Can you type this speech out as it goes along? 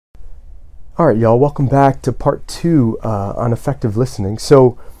All right, y'all, welcome back to part 2 on effective listening.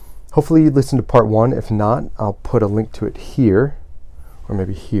 So hopefully you listened to part 1. If not, I'll put a link to it here, or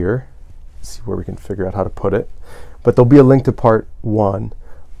maybe here. Let's see where we can figure out how to put it. But there'll be a link to part 1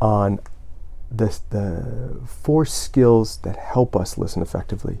 on the 4 skills that help us listen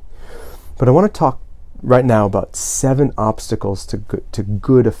effectively. But I want to talk right now about 7 obstacles to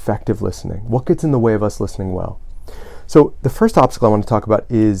good effective listening. What gets in the way of us listening well? So the first obstacle I want to talk about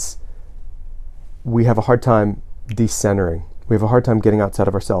is we have a hard time decentering. We have a hard time getting outside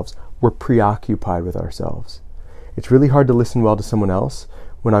of ourselves. We're preoccupied with ourselves. It's really hard to listen well to someone else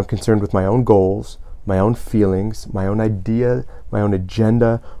when I'm concerned with my own goals, my own feelings, my own idea, my own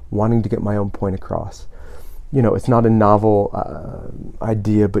agenda, wanting to get my own point across. You know, it's not a novel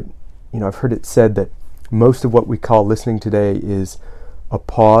idea, but I've heard it said that most of what we call listening today is a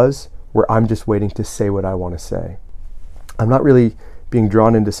pause where I'm just waiting to say what I want to say. I'm not really being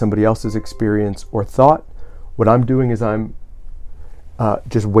drawn into somebody else's experience or thought. What I'm doing is I'm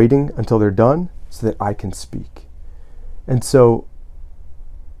just waiting until they're done so that I can speak. And so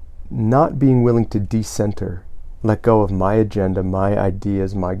not being willing to decenter, let go of my agenda, my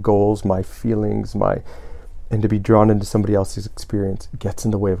ideas, my goals, my feelings, and to be drawn into somebody else's experience gets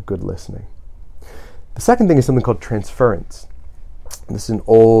in the way of good listening. The second thing is something called transference. This is an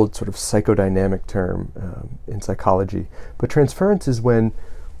old sort of psychodynamic term in psychology. But transference is when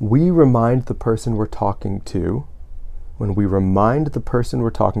we remind the person we're talking to, of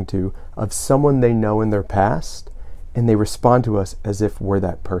someone they know in their past, and they respond to us as if we're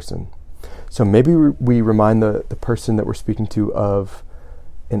that person. So maybe we remind the person that we're speaking to of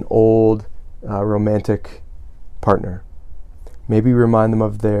an old romantic partner. Maybe we remind them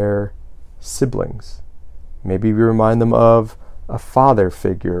of their siblings. Maybe we remind them of a father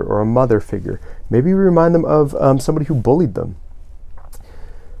figure or a mother figure. Maybe we remind them of somebody who bullied them.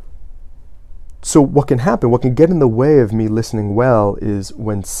 So what can happen, what can get in the way of me listening well is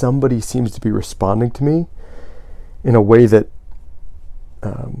when somebody seems to be responding to me in a way that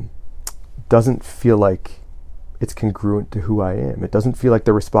doesn't feel like it's congruent to who I am. It doesn't feel like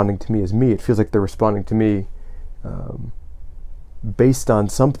they're responding to me as me. It feels like they're responding to me based on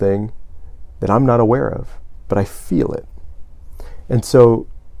something that I'm not aware of, but I feel it. And so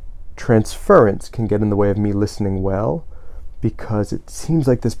transference can get in the way of me listening well because it seems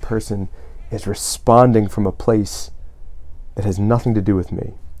like this person is responding from a place that has nothing to do with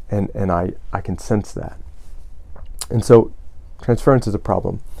me. And I can sense that. And so transference is a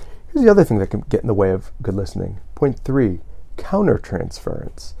problem. Here's the other thing that can get in the way of good listening. Point 3,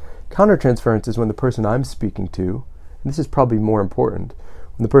 countertransference. Countertransference is when the person I'm speaking to, and this is probably more important,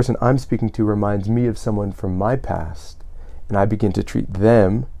 when the person I'm speaking to reminds me of someone from my past, and I begin to treat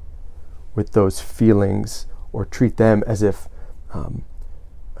them with those feelings or treat them as if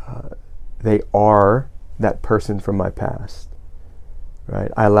they are that person from my past,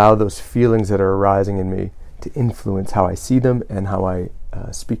 right? I allow those feelings that are arising in me to influence how I see them and how I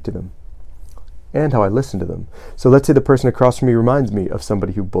speak to them and how I listen to them. So let's say the person across from me reminds me of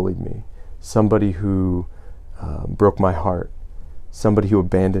somebody who bullied me, somebody who broke my heart, somebody who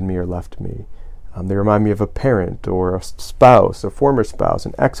abandoned me or left me. They remind me of a parent or a spouse, a former spouse,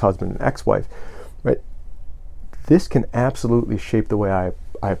 an ex-husband, an ex-wife, right? This can absolutely shape the way I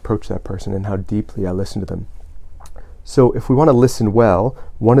approach that person and how deeply I listen to them. So if we want to listen well,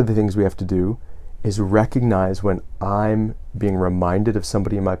 one of the things we have to do is recognize when I'm being reminded of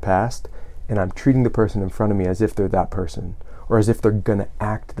somebody in my past and I'm treating the person in front of me as if they're that person, or as if they're going to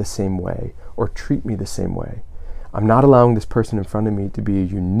act the same way or treat me the same way. I'm not allowing this person in front of me to be a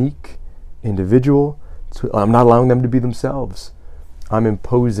unique individual. I'm not allowing them to be themselves. I'm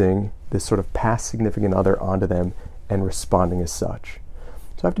imposing this sort of past significant other onto them and responding as such.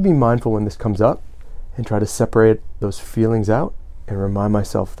 So I have to be mindful when this comes up and try to separate those feelings out and remind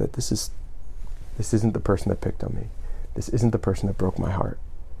myself that this isn't the person that picked on me. This isn't the person that broke my heart.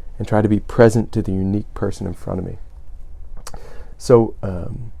 And try to be present to the unique person in front of me. So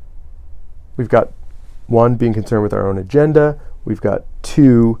we've got 1, being concerned with our own agenda. We've got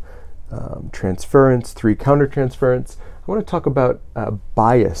 2, transference, 3, countertransference. I want to talk about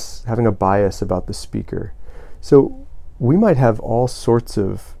bias, having a bias about the speaker. So we might have all sorts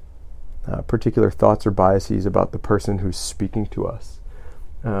of particular thoughts or biases about the person who's speaking to us.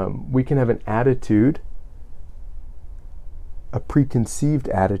 We can have an attitude, a preconceived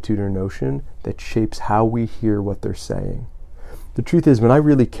attitude or notion that shapes how we hear what they're saying. The truth is, when I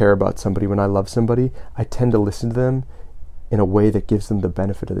really care about somebody, when I love somebody, I tend to listen to them in a way that gives them the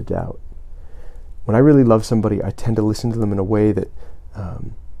benefit of the doubt. When I really love somebody, I tend to listen to them in a way that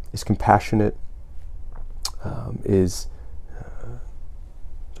is compassionate, is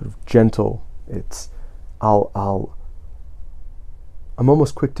sort of gentle, I'm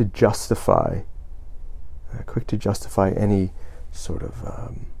almost quick to justify any sort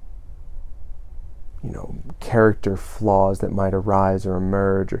of character flaws that might arise or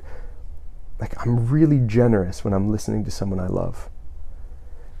emerge, or like I'm really generous when I'm listening to someone I love.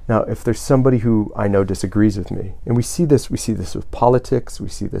 Now, if there's somebody who I know disagrees with me, and we see this with politics, we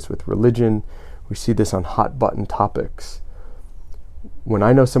see this with religion, we see this on hot button topics. When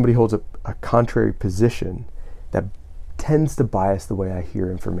I know somebody holds a contrary position, that tends to bias the way I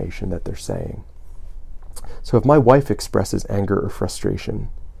hear information that they're saying. So if my wife expresses anger or frustration,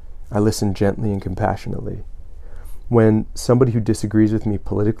 I listen gently and compassionately. When somebody who disagrees with me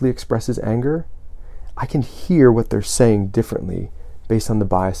politically expresses anger, I can hear what they're saying differently based on the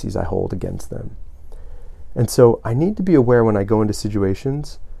biases I hold against them. And so I need to be aware when I go into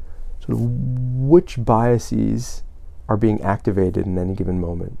situations, sort of which biases are being activated in any given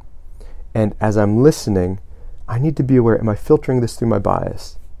moment. And as I'm listening, I need to be aware, am I filtering this through my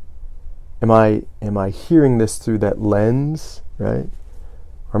bias? Am I hearing this through that lens, right?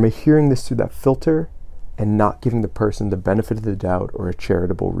 Or am I hearing this through that filter and not giving the person the benefit of the doubt or a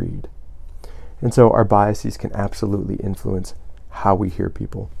charitable read? And so our biases can absolutely influence how we hear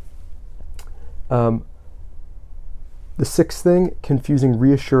people. The sixth thing, confusing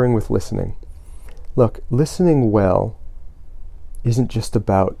reassuring with listening. Look, listening well isn't just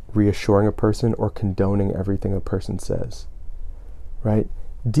about reassuring a person or condoning everything a person says, right?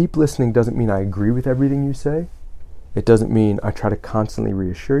 Deep listening doesn't mean I agree with everything you say. It doesn't mean I try to constantly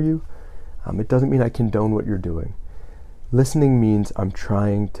reassure you. It doesn't mean I condone what you're doing. Listening means I'm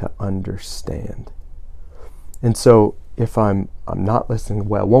trying to understand. And so if I'm not listening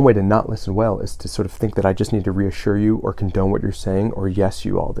well, one way to not listen well is to sort of think that I just need to reassure you or condone what you're saying or yes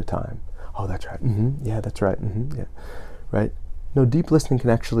you all the time. Oh, that's right. Mm-hmm. Yeah, that's right. Mm-hmm. Yeah. Right? No, deep listening can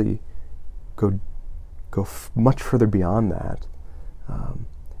actually go much further beyond that.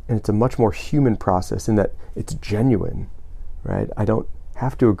 And it's a much more human process in that it's genuine, right? I don't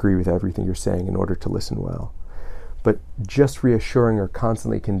have to agree with everything you're saying in order to listen well. But just reassuring or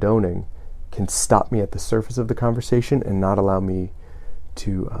constantly condoning can stop me at the surface of the conversation and not allow me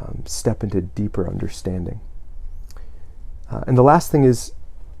to step into deeper understanding. And the last thing is,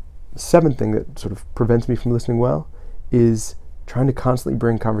 the seventh thing that sort of prevents me from listening well is trying to constantly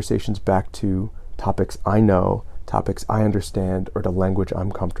bring conversations back to topics I know, topics I understand, or the language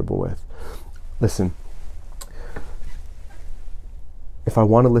I'm comfortable with. Listen, if I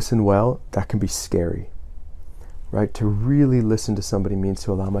want to listen well, that can be scary, right? To really listen to somebody means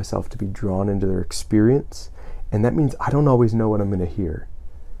to allow myself to be drawn into their experience, and that means I don't always know what I'm going to hear.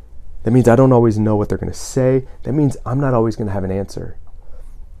 That means I don't always know what they're going to say. That means I'm not always going to have an answer.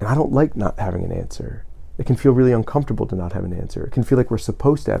 And I don't like not having an answer. It can feel really uncomfortable to not have an answer. It can feel like we're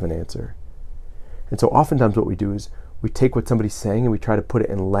supposed to have an answer. And so oftentimes what we do is we take what somebody's saying and we try to put it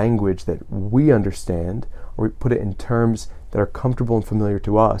in language that we understand, or we put it in terms that are comfortable and familiar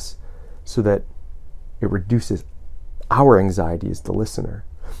to us so that it reduces our anxiety as the listener,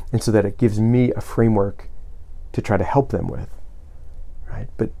 and so that it gives me a framework to try to help them with, right?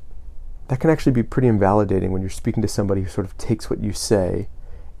 But that can actually be pretty invalidating when you're speaking to somebody who sort of takes what you say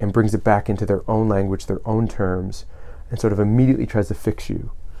and brings it back into their own language, their own terms, and sort of immediately tries to fix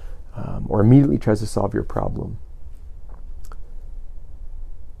you. Or immediately tries to solve your problem.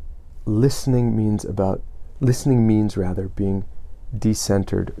 Listening means being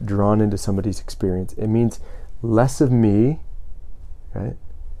decentered, drawn into somebody's experience. It means less of me, right?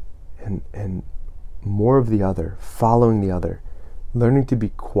 And more of the other, following the other, learning to be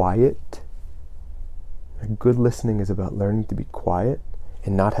quiet. Good listening is about learning to be quiet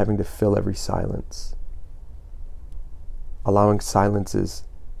and not having to fill every silence. Allowing silences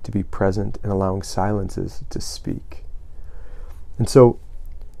to be present and allowing silences to speak. And so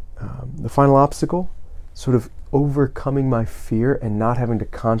the final obstacle, sort of overcoming my fear and not having to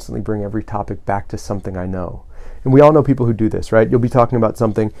constantly bring every topic back to something I know. And we all know people who do this, right? You'll be talking about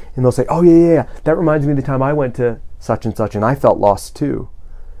something and they'll say, oh yeah, that reminds me of the time I went to such and such and I felt lost too.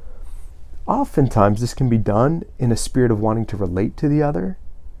 Oftentimes this can be done in a spirit of wanting to relate to the other,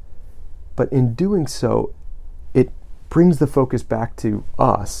 but in doing so, it brings the focus back to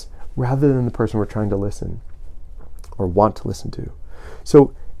us rather than the person we're trying to listen or want to listen to.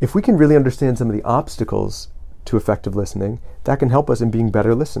 So if we can really understand some of the obstacles to effective listening, that can help us in being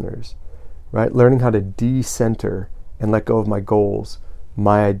better listeners, right? Learning how to de-center and let go of my goals,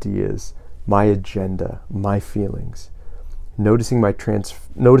 my ideas, my agenda, my feelings. Noticing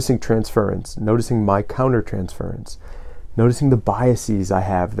transference, noticing my counter-transference, noticing the biases I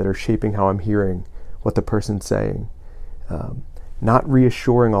have that are shaping how I'm hearing what the person's saying. not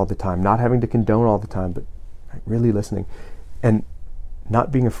reassuring all the time, not having to condone all the time, but really listening, and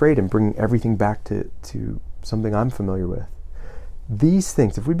not being afraid and bringing everything back to something I'm familiar with. These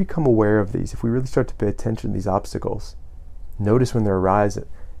things, if we become aware of these, if we really start to pay attention to these obstacles, notice when they arise,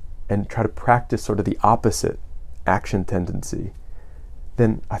 and try to practice sort of the opposite action tendency,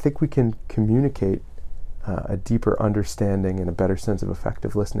 then I think we can communicate a deeper understanding and a better sense of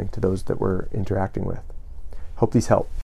effective listening to those that we're interacting with. Hope these help.